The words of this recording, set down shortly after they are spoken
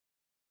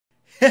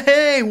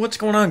Hey, what's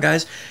going on,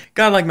 guys?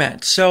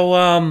 Gawdlikematt. So,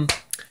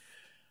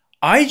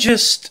 I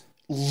just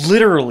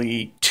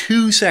literally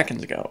 2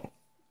 seconds ago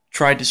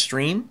tried to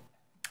stream,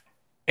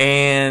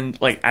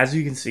 and like as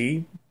you can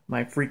see,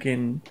 my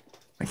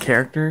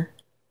character,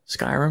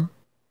 Skyrim,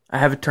 I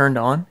have it turned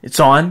on. It's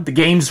on. The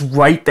game's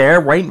right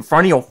there, right in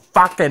front of your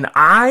fucking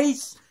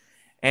eyes.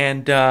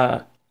 And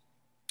I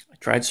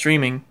tried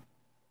streaming.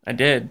 I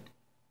did.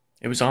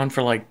 It was on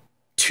for like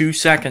 2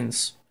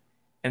 seconds,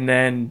 and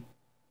then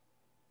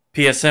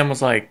PSN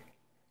was like,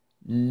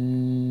 nope.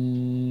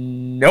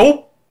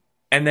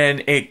 And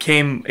then it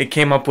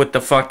came up with the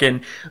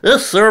fucking,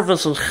 this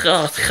service is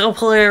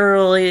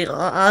completely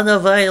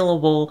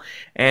unavailable.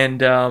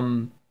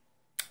 And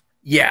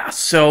yeah,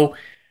 so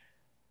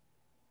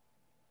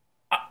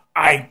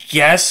I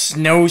guess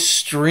no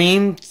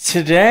stream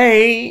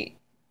today.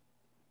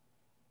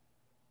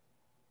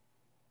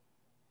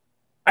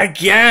 I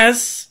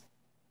guess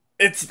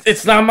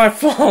it's not my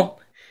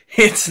fault.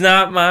 It's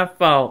not my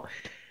fault.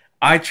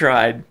 I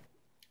tried.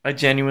 I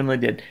genuinely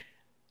did.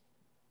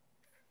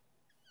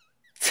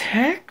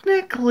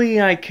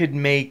 Technically, I could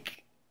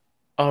make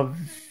a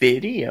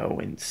video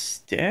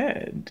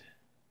instead.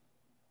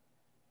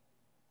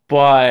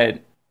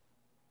 But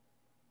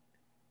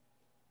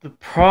the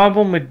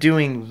problem with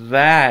doing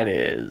that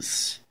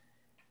is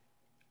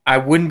I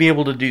wouldn't be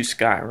able to do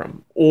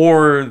Skyrim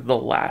or The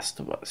Last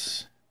of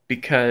Us,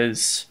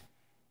 because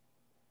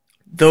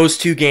those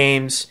two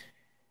games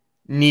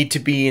need to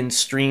be in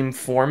stream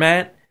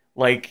format.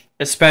 Like,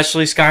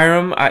 especially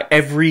Skyrim,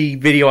 every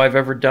video I've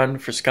ever done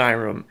for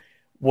Skyrim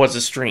was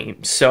a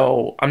stream.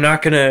 So I'm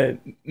not gonna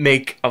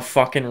make a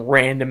fucking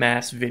random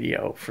ass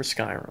video for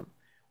Skyrim.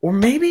 Or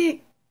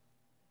maybe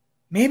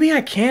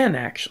I can,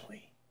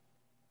 actually.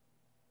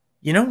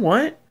 You know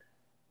what?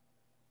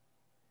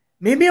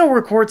 Maybe I'll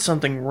record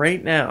something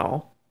right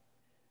now.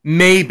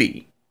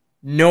 Maybe.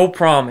 No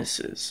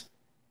promises.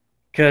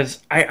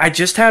 Because I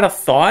just had a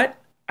thought.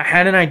 I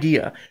had an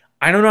idea.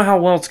 I don't know how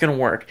well it's gonna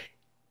work.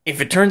 If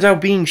it turns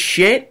out being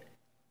shit,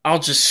 I'll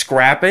just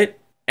scrap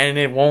it and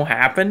it won't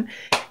happen.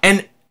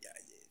 And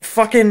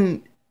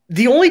fucking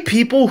the only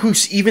people who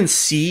even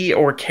see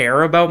or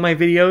care about my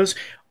videos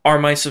are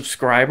my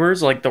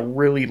subscribers, like the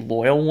really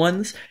loyal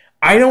ones.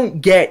 I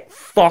don't get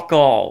fuck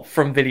all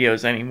from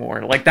videos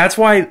anymore. Like, that's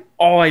why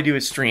all I do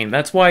is stream.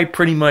 That's why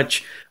pretty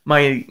much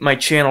my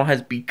channel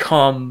has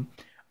become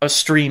a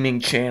streaming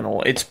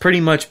channel. It's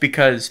pretty much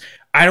because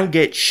I don't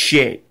get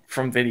shit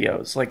from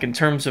videos. Like, in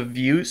terms of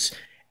views,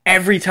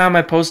 every time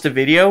I post a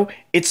video,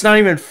 it's not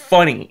even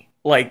funny.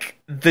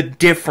 Like, the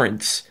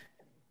difference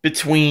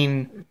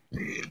between,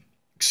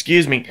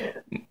 excuse me,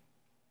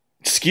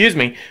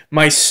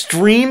 my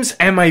streams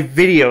and my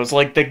videos,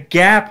 like, the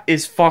gap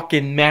is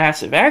fucking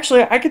massive.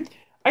 Actually, I could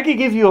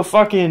give you a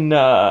fucking,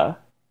 an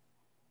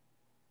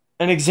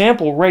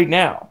example right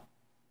now.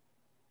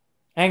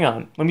 Hang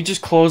on, let me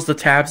just close the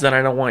tabs that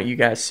I don't want you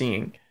guys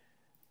seeing.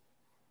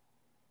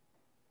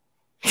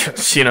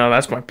 You know,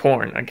 that's my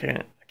porn. I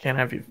can't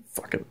have you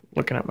fucking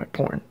looking at my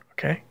porn,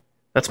 okay?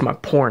 That's my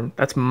porn.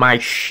 That's my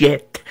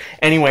shit.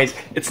 Anyways,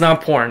 it's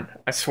not porn,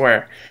 I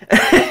swear.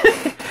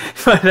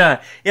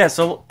 But yeah,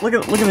 so look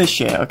at this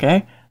shit,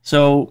 okay?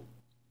 So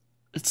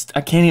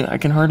I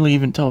can hardly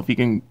even tell if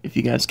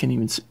you guys can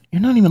even see.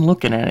 You're not even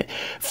looking at it.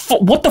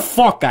 What the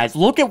fuck, guys?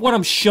 Look at what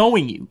I'm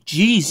showing you.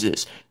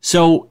 Jesus.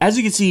 So as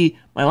you can see,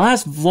 my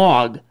last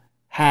vlog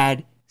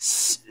had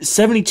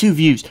 72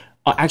 views.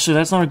 Actually,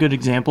 that's not a good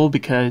example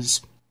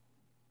because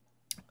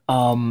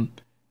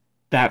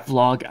that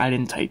vlog, I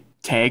didn't type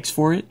tags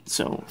for it,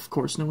 so of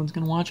course no one's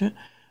gonna watch it.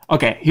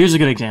 Okay, here's a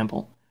good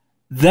example.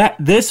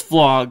 This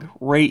vlog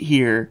right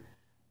here,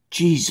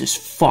 Jesus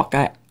fuck,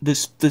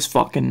 this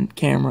fucking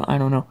camera, I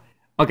don't know.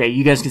 Okay,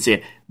 you guys can see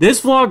it.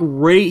 This vlog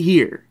right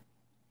here,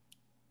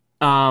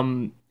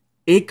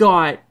 it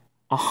got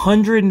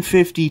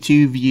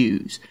 152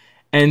 views,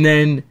 and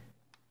then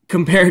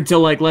compared to,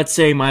 like, let's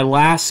say my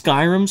last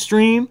Skyrim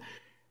stream,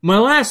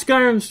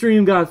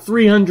 got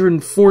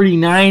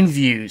 349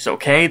 views,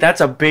 okay?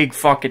 That's a big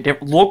fucking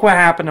difference. Look what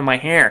happened to my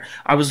hair.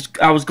 I was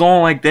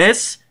going like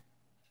this,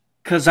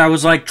 because I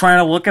was, like, trying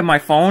to look at my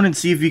phone and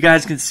see if you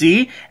guys can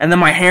see, and then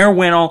my hair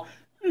went all,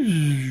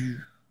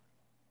 and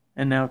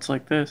now it's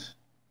like this.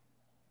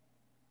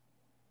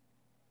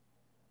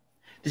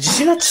 Did you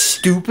see that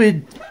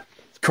stupid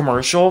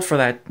commercial for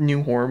that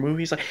new horror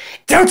movie? It's like,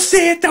 don't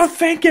see it, don't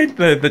think it!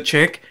 The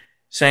chick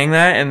saying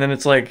that, and then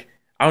it's like,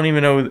 I don't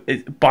even know,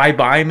 Bye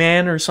Bye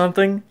Man or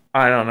something?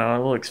 I don't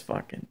know, it looks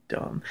fucking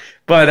dumb.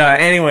 But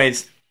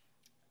anyways,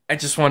 I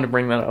just wanted to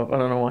bring that up, I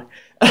don't know why.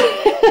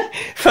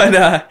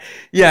 But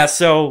yeah,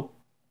 so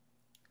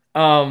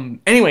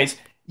anyways,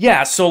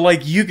 yeah, so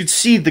like you could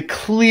see the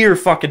clear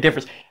fucking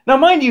difference. Now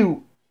mind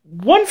you,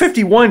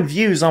 151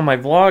 views on my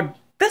vlog,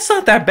 that's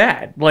not that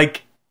bad.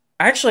 Like,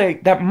 actually,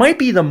 that might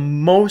be the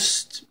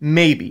most,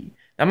 maybe.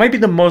 That might be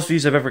the most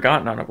views I've ever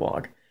gotten on a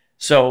vlog.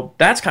 So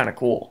that's kind of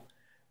cool.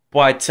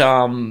 But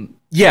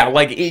yeah,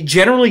 like,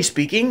 generally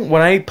speaking,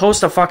 when I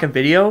post a fucking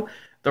video,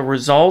 the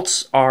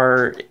results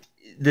are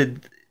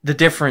the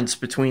difference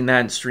between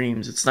that and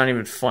streams. It's not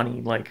even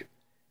funny. Like,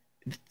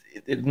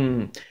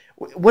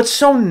 what's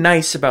so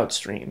nice about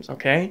streams,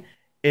 okay,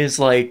 is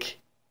like,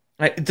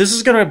 this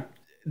is gonna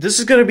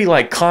be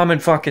like common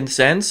fucking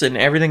sense, and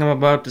everything I'm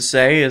about to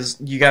say is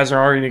you guys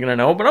are already gonna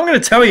know, but I'm gonna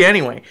tell you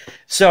anyway.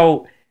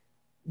 So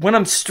when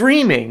I'm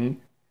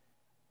streaming,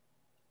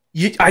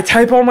 I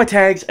type all my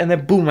tags, and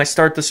then boom, I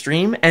start the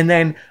stream, and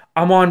then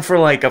I'm on for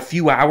like a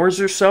few hours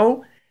or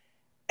so,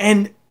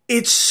 and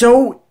it's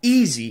so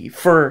easy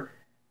for,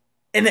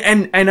 and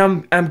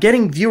I'm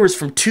getting viewers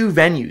from 2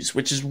 venues,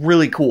 which is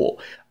really cool.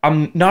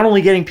 I'm not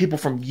only getting people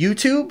from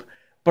YouTube,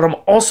 but I'm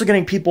also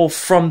getting people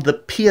from the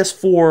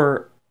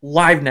PS4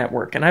 Live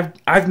network, and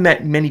I've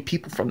met many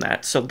people from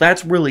that, so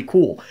that's really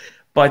cool.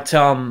 But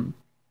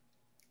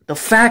the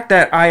fact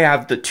that I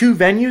have the 2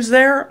 venues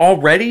there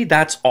already,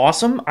 that's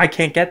awesome. I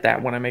can't get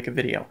that when I make a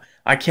video.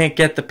 I can't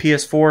get the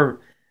PS4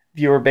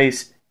 viewer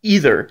base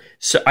either,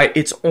 so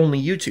it's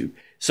only YouTube.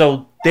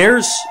 So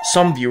there's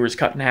some viewers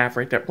cut in half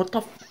right there. What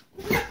the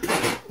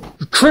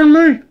you kidding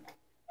me?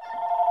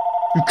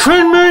 You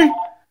kidding me?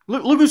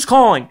 Look who's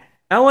calling.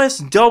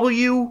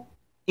 LSW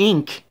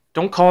Inc.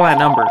 Don't call that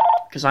number,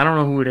 because I don't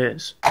know who it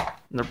is. And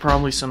they're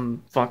probably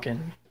some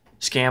fucking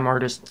scam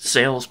artist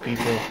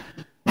salespeople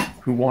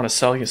who want to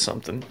sell you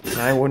something.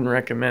 I wouldn't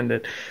recommend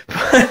it.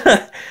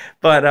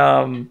 But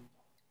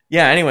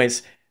yeah,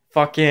 anyways,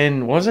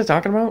 fucking, what was I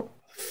talking about?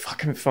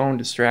 Fucking phone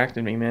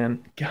distracted me,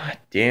 man. God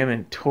damn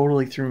it,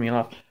 totally threw me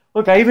off.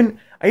 Look, I even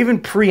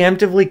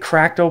preemptively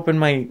cracked open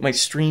my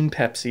stream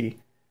Pepsi.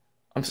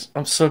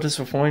 I'm so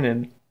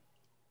disappointed.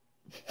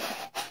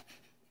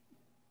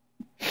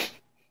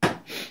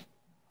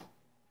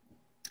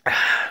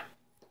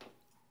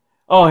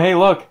 Oh, hey,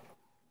 look.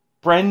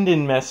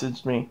 Brendan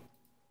messaged me.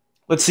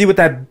 Let's see what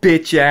that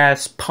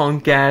bitch-ass,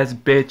 punk-ass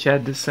bitch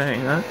had to say,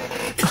 huh?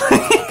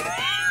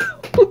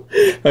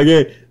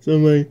 Okay,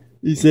 so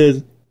he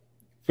says,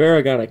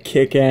 Farrah got a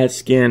kick-ass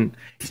skin.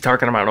 He's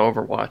talking about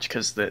Overwatch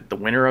because the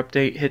winter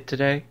update hit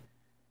today.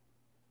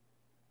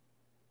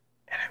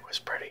 And it was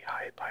pretty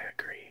hype, I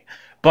agree.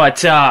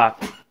 But,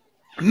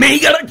 May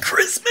got a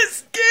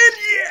Christmas skin,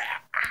 yeah!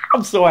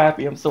 I'm so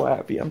happy, I'm so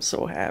happy, I'm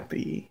so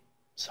happy.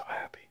 So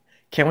happy.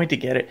 Can't wait to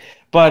get it.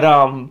 But,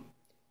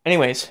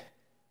 anyways.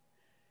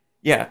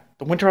 Yeah,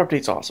 the winter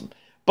update's awesome.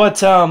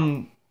 But,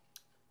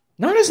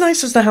 not as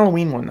nice as the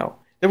Halloween one, though.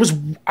 There was,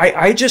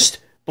 I just,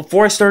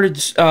 before I started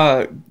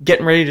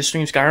getting ready to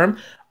stream Skyrim,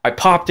 I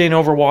popped in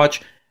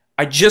Overwatch.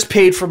 I just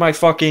paid for my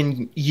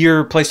fucking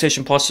year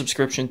PlayStation Plus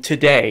subscription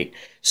today.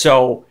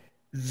 So,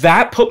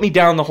 that put me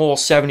down the whole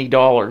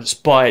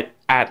 $70, but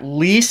at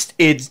least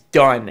it's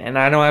done, and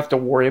I don't have to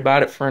worry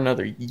about it for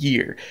another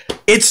year.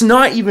 It's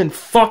not even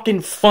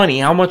fucking funny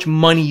how much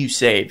money you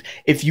save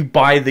if you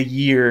buy the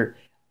year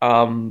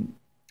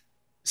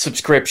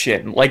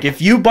subscription. Like,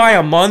 if you buy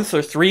a month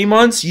or 3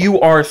 months, you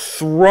are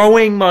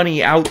throwing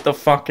money out the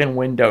fucking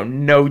window.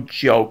 No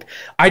joke.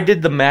 I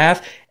did the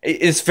math.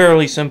 It's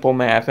fairly simple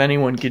math.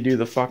 Anyone could do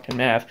the fucking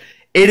math.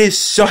 It is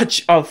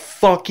such a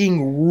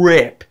fucking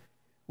rip.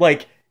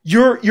 Like,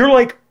 you're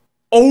like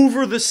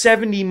over the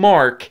 70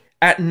 mark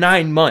at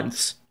 9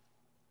 months.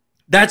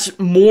 That's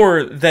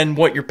more than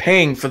what you're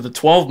paying for the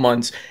 12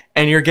 months,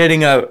 and you're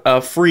getting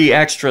a free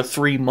extra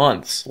 3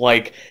 months.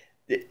 Like,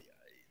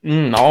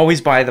 always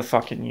buy the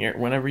fucking year.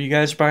 Whenever you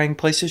guys are buying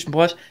PlayStation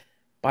Plus,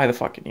 buy the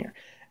fucking year.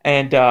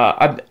 And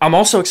I'm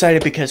also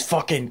excited because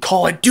fucking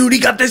Call of Duty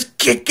got this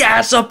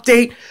kick-ass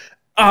update.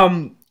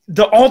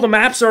 All the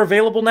maps are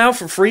available now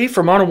for free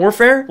for Modern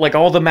Warfare. Like,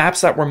 all the maps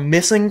that were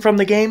missing from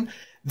the game,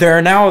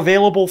 they're now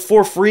available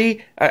for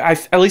free.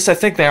 At least I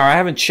think they are. I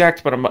haven't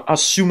checked, but I'm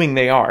assuming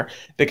they are,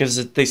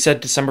 because they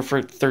said December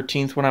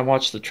 13th when I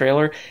watched the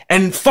trailer.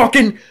 And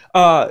fucking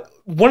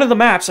one of the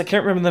maps, I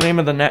can't remember the name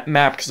of the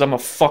map because I'm a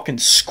fucking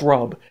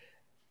scrub.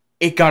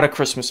 It got a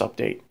Christmas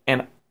update,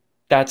 and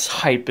that's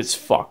hype as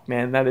fuck,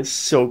 man. That is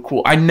so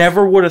cool. I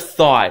never would have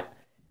thought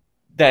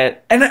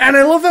that, and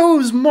I love how it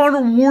was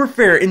Modern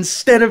Warfare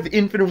instead of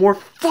Infinite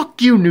Warfare.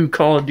 Fuck you, new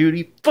Call of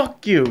Duty.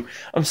 Fuck you.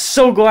 I'm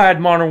so glad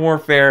Modern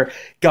Warfare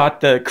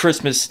got the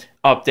Christmas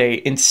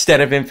update instead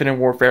of Infinite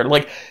Warfare.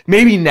 Like,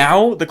 maybe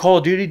now the Call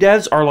of Duty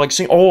devs are like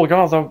saying, oh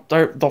god,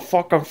 the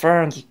fucking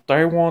fans,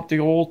 they want the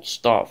old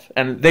stuff.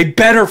 And they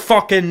better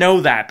fucking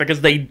know that,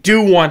 because they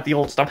do want the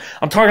old stuff.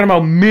 I'm talking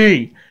about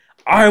me.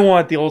 I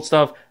want the old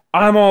stuff.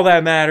 I'm all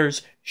that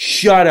matters.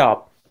 Shut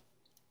up.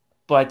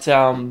 But,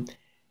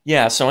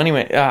 yeah, so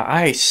anyway,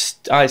 I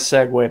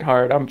segued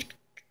hard. I'm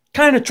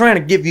kind of trying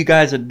to give you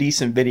guys a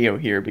decent video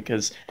here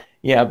because,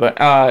 yeah, but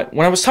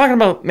when I was talking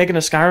about making a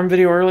Skyrim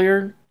video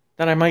earlier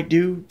that I might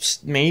do,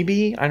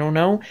 maybe, I don't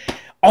know,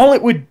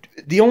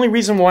 the only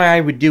reason why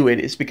I would do it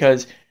is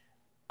because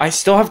I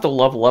still have to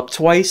level up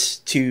twice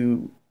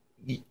to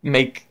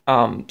make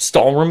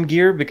Stallroom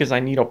gear, because I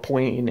need a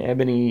point in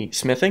ebony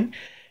smithing,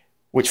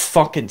 which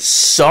fucking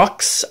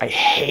sucks. I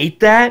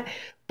hate that.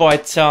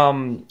 But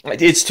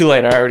it's too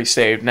late. I already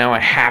saved. Now I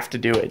have to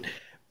do it.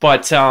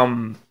 But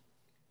I'm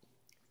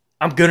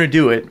gonna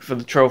do it for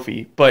the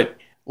trophy. But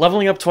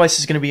leveling up twice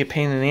is going to be a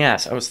pain in the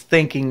ass. I was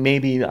thinking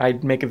maybe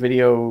I'd make a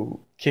video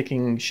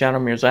kicking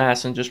Shadowmere's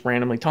ass and just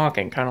randomly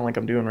talking, kind of like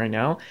I'm doing right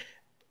now,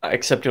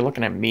 except you're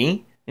looking at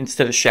me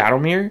instead of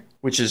Shadowmere,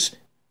 which is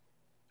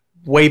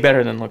way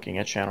better than looking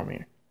at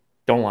Shadowmere.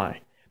 Don't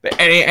lie. But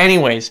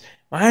anyways,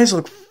 my eyes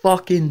look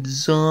fucking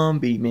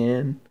zombie,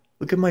 man.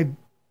 Look at my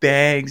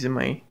bags and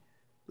my...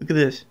 Look at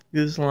this.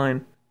 Look at this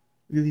line.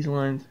 Look at these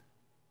lines.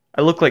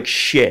 I look like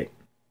shit.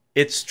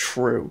 It's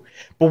true.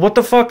 But what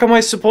the fuck am I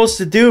supposed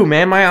to do,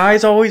 man? My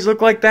eyes always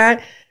look like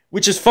that,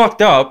 which is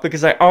fucked up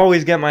because I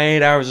always get my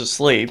 8 hours of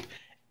sleep.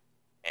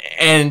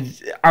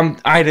 And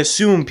I'd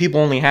assume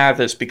people only have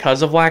this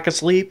because of lack of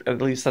sleep.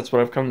 At least that's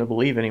what I've come to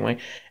believe anyway.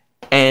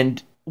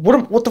 And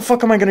what the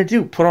fuck am I going to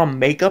do? Put on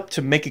makeup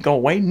to make it go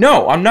away?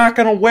 No, I'm not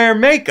going to wear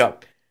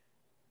makeup.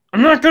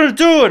 I'm not going to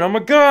do it. I'm a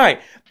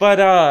guy.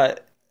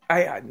 But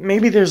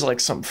maybe there's like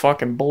some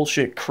fucking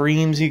bullshit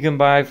creams you can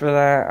buy for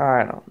that.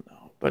 I don't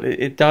know. But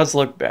it does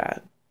look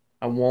bad.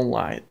 I won't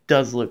lie. It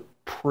does look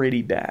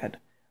pretty bad.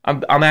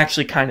 I'm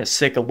actually kind of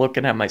sick of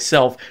looking at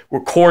myself,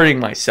 recording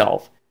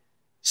myself.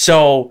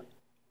 So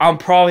I'm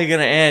probably going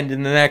to end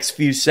in the next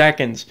few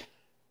seconds.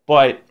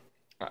 But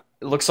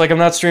it looks like I'm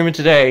not streaming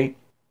today.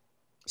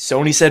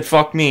 Sony said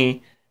fuck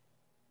me.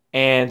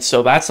 And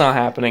so that's not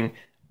happening.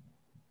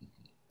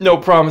 No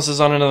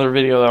promises on another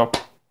video though.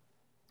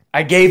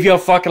 I gave you a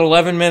fucking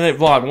 11-minute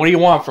vlog. What do you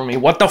want from me?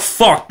 What the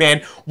fuck,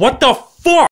 man? What the fuck?